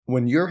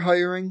When you're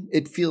hiring,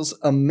 it feels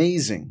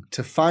amazing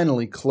to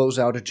finally close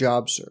out a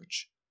job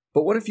search.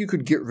 But what if you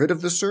could get rid of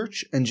the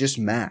search and just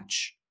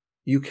match?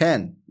 You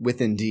can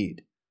with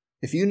Indeed.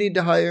 If you need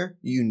to hire,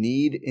 you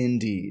need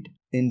Indeed.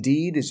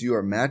 Indeed is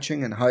your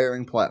matching and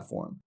hiring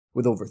platform.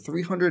 With over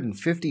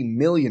 350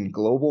 million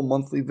global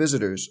monthly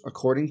visitors,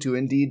 according to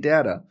Indeed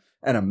data,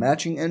 and a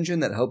matching engine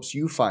that helps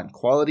you find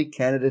quality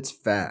candidates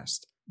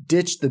fast.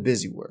 Ditch the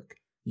busy work.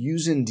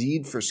 Use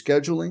Indeed for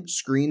scheduling,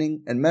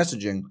 screening, and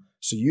messaging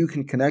so you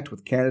can connect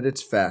with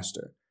candidates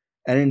faster.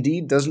 And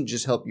Indeed doesn't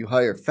just help you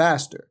hire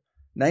faster.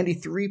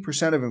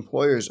 93% of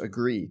employers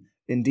agree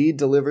Indeed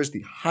delivers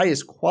the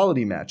highest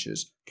quality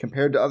matches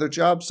compared to other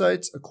job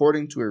sites,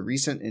 according to a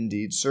recent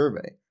Indeed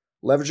survey.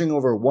 Leveraging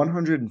over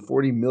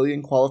 140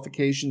 million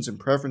qualifications and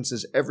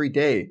preferences every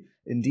day,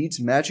 Indeed's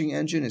matching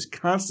engine is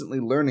constantly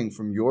learning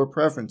from your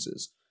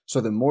preferences, so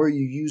the more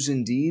you use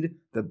Indeed,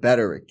 the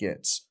better it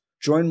gets.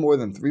 Join more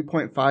than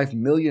 3.5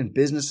 million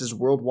businesses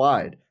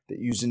worldwide that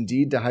use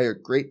Indeed to hire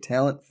great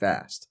talent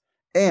fast.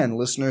 And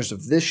listeners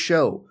of this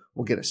show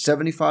will get a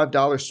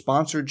 $75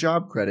 sponsored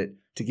job credit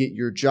to get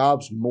your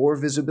jobs more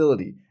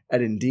visibility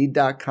at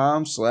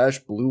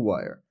Indeed.com/Blue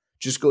Wire.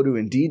 Just go to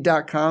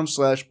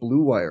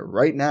Indeed.com/Blue Wire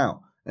right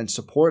now and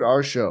support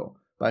our show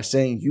by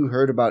saying you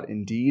heard about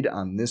Indeed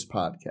on this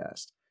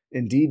podcast.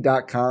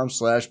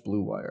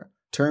 Indeed.com/Blue Wire.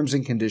 Terms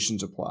and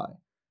conditions apply.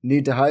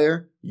 Need to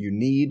hire? You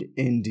need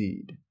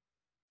Indeed.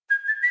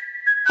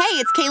 Hey,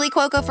 it's Kaylee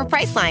Cuoco for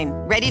Priceline.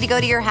 Ready to go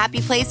to your happy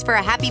place for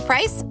a happy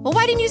price? Well,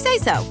 why didn't you say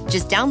so?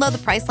 Just download the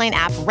Priceline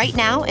app right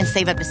now and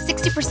save up to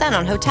 60%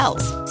 on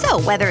hotels.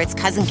 So whether it's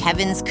Cousin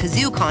Kevin's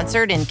Kazoo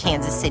Concert in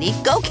Kansas City,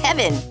 go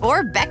Kevin,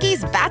 or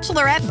Becky's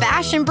Bachelorette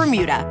Bash in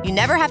Bermuda, you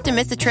never have to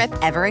miss a trip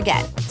ever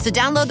again. So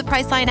download the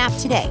Priceline app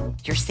today.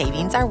 Your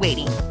savings are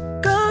waiting.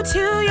 Go to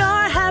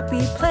your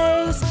happy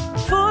place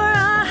for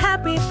a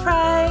happy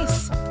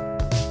price.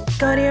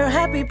 Go to your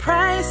happy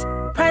price,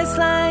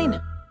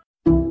 Priceline.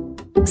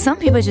 Some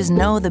people just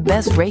know the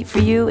best rate for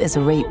you is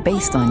a rate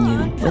based on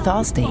you with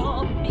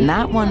Allstate.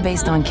 Not one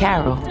based on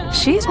Carol.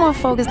 She's more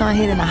focused on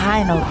hitting a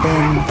high note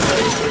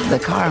than the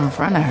car in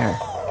front of her.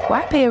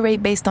 Why pay a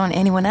rate based on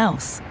anyone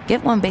else?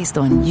 Get one based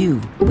on you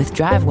with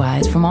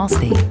DriveWise from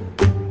Allstate.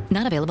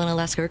 Not available in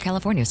Alaska or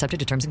California, subject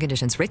to terms and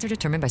conditions. Rates are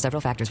determined by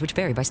several factors, which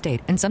vary by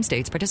state. In some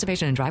states,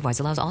 participation in DriveWise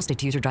allows Allstate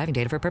to use your driving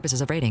data for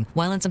purposes of rating.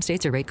 While in some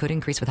states, your rate could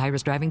increase with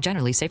high-risk driving.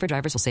 Generally, safer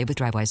drivers will save with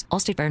DriveWise.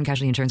 Allstate Fire and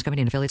Casualty Insurance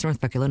Company and affiliates,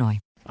 Northbrook, Illinois.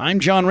 I'm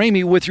John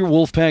Ramey with your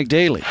Wolfpack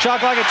Daily. Shot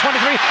clock at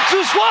 23.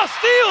 Zouzoua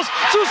steals.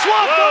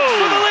 Zouzoua goes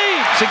for the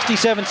lead.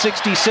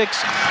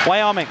 67-66,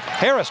 Wyoming.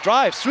 Harris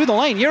drives through the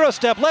lane.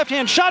 Eurostep,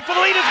 left-hand shot for the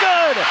lead is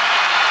good.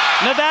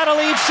 Nevada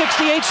leads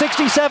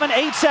 68-67,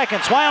 8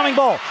 seconds. Wyoming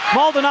ball.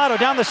 Maldonado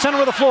down the center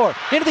of the floor.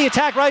 Into the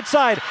attack right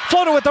side.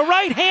 Floater with the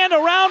right hand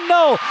around,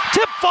 no.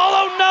 Tip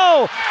follow,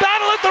 no.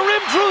 Battle at the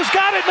rim, Cruz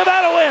got it.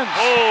 Nevada wins.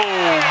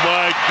 Oh,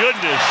 my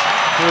goodness.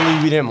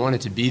 Clearly, we didn't want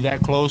it to be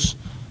that close,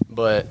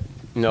 but,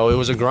 you know, it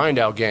was a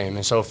grind-out game.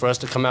 And so for us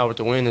to come out with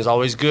the win is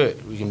always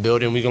good. We can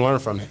build it and we can learn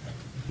from it.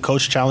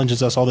 Coach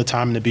challenges us all the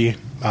time to be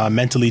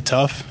mentally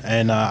tough,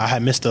 and I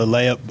had missed a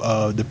layup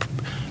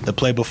the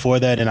play before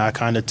that, and I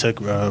kind of took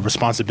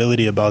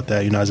responsibility about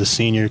that. You know, as a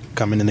senior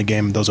coming in the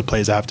game, those are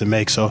plays I have to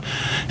make. So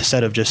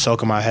instead of just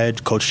soaking my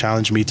head, Coach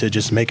challenged me to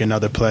just make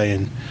another play,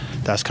 and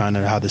that's kind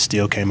of how the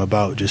steal came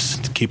about,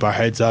 just to keep our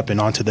heads up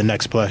and on to the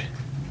next play.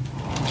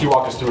 Can you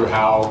walk us through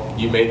how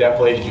you made that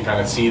play? Did you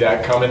kind of see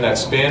that coming, that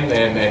spin,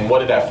 and what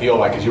did that feel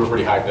like? Because you were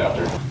pretty hyped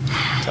after.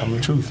 Tell me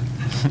the truth.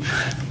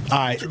 All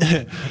right.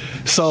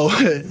 So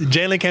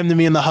Jalen came to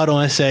me in the huddle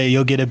and said,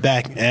 "You'll get it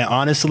back." And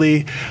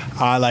honestly,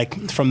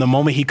 from the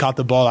moment he caught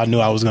the ball, I knew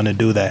I was going to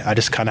do that. I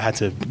just kind of had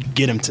to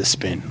get him to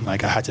spin.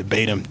 Like, I had to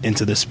bait him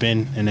into the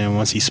spin. And then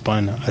once he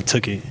spun, I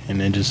took it and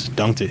then just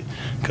dunked it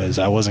because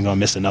I wasn't going to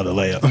miss another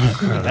layup.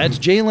 That's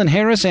Jalen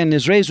Harris and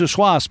Nisre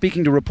Zouzoua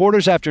speaking to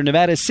reporters after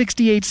Nevada's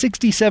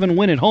 68-67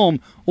 win at home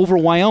over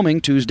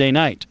Wyoming Tuesday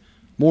night.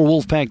 More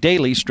Wolfpack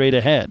Daily straight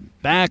ahead.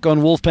 Back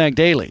on Wolfpack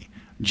Daily.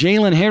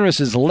 Jalen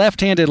Harris's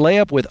left-handed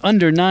layup with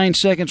under 9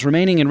 seconds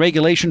remaining in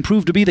regulation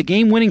proved to be the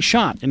game-winning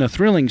shot in a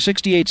thrilling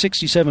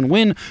 68-67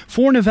 win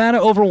for Nevada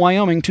over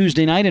Wyoming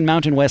Tuesday night in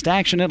Mountain West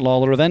action at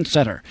Lawler Event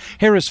Center.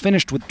 Harris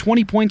finished with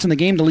 20 points in the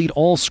game to lead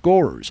all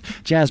scorers.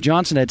 Jazz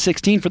Johnson had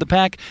 16 for the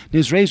Pack.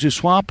 Nisre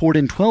Zouzoua poured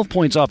in 12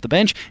 points off the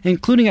bench,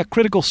 including a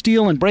critical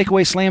steal and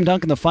breakaway slam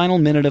dunk in the final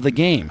minute of the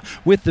game.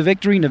 With the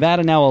victory,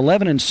 Nevada now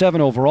 11-7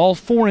 overall,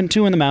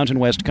 4-2 in the Mountain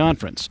West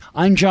Conference.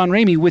 I'm John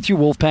Ramey with your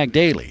Wolfpack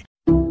Daily.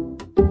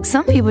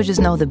 Some people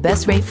just know the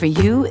best rate for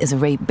you is a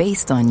rate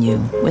based on you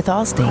with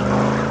Allstate.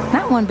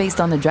 Not one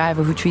based on the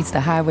driver who treats the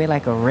highway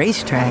like a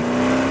racetrack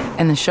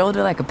and the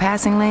shoulder like a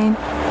passing lane.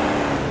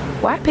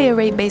 Why pay a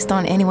rate based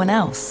on anyone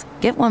else?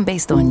 Get one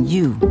based on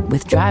you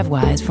with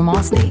DriveWise from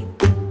Allstate.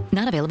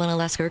 Not available in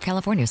Alaska or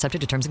California, subject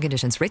to terms and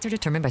conditions. Rates are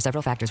determined by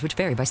several factors, which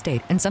vary by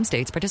state. In some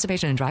states,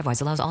 participation in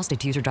DriveWise allows Allstate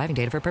to use your driving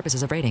data for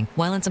purposes of rating.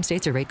 While in some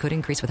states, your rate could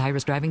increase with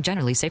high-risk driving.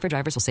 Generally, safer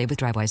drivers will save with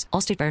DriveWise.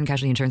 Allstate Fire and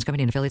Casualty Insurance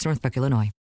Company and affiliates, Northbrook, Illinois.